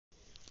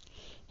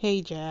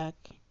Hey Jack.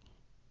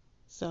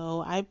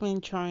 So I've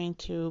been trying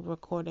to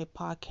record a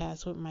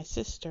podcast with my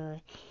sister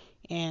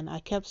and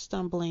I kept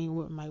stumbling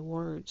with my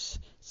words.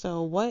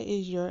 So what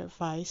is your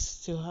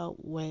advice to help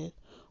with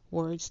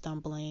word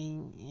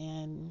stumbling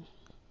and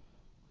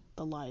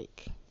the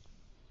like?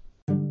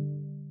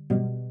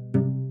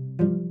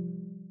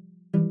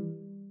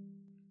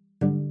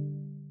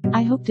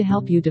 I hope to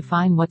help you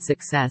define what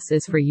success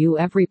is for you.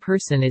 Every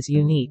person is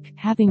unique,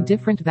 having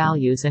different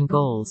values and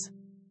goals.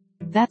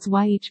 That's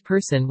why each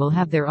person will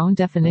have their own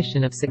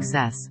definition of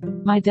success.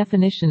 My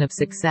definition of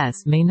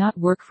success may not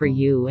work for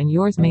you and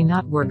yours may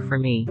not work for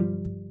me.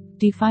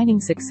 Defining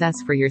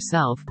success for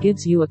yourself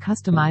gives you a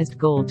customized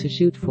goal to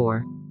shoot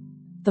for.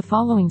 The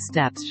following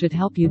steps should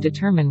help you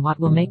determine what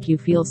will make you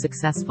feel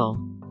successful.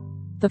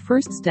 The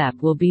first step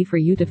will be for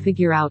you to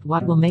figure out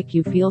what will make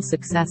you feel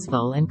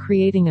successful, and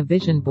creating a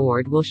vision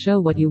board will show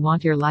what you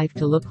want your life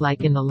to look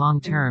like in the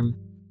long term.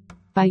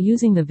 By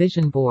using the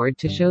vision board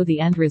to show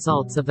the end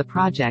results of the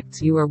projects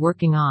you are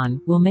working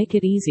on, will make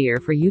it easier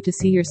for you to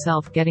see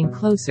yourself getting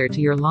closer to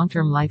your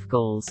long-term life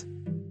goals.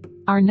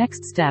 Our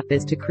next step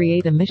is to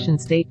create a mission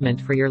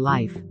statement for your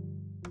life.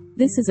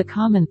 This is a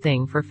common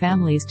thing for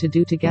families to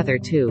do together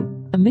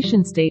too. A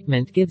mission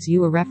statement gives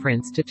you a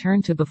reference to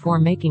turn to before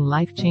making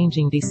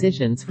life-changing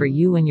decisions for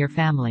you and your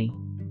family.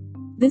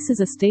 This is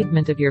a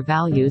statement of your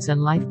values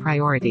and life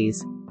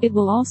priorities. It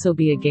will also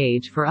be a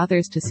gauge for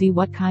others to see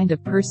what kind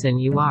of person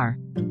you are.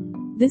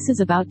 This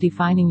is about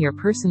defining your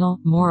personal,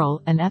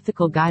 moral, and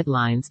ethical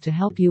guidelines to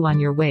help you on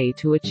your way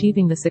to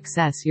achieving the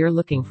success you're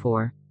looking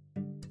for.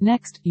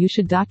 Next, you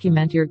should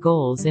document your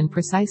goals in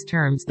precise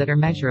terms that are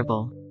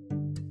measurable.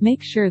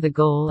 Make sure the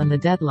goal and the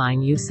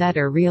deadline you set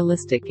are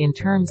realistic in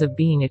terms of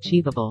being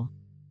achievable.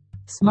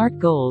 SMART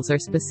goals are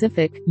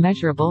specific,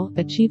 measurable,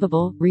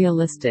 achievable,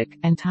 realistic,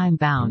 and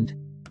time-bound.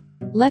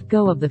 Let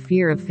go of the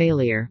fear of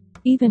failure.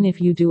 Even if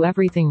you do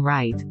everything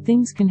right,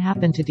 things can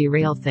happen to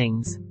derail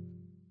things.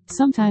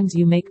 Sometimes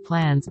you make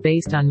plans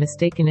based on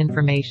mistaken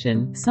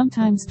information,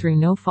 sometimes through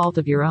no fault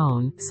of your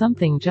own,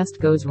 something just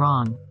goes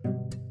wrong.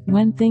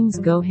 When things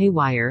go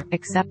haywire,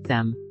 accept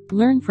them.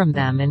 Learn from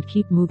them and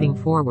keep moving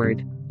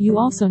forward. You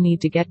also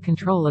need to get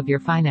control of your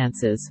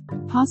finances.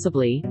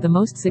 Possibly, the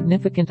most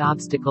significant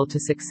obstacle to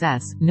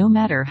success, no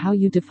matter how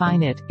you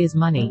define it, is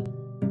money.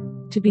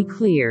 To be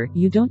clear,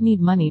 you don't need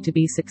money to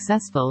be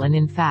successful, and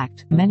in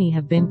fact, many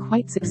have been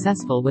quite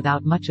successful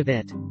without much of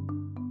it.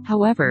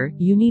 However,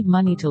 you need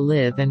money to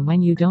live, and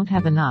when you don't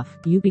have enough,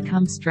 you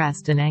become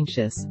stressed and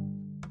anxious.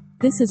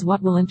 This is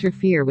what will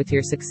interfere with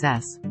your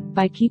success.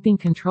 By keeping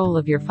control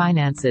of your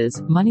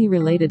finances,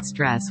 money-related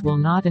stress will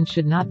not and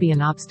should not be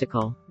an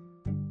obstacle.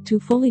 To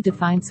fully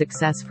define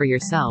success for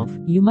yourself,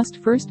 you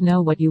must first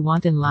know what you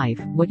want in life,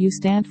 what you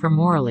stand for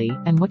morally,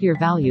 and what your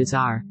values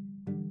are.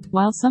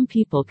 While some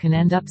people can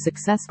end up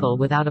successful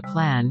without a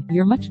plan,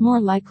 you're much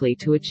more likely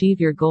to achieve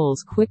your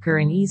goals quicker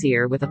and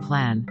easier with a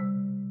plan.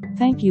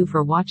 Thank you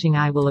for watching.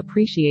 I will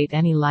appreciate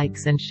any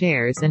likes and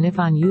shares, and if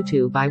on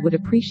YouTube, I would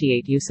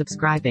appreciate you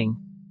subscribing.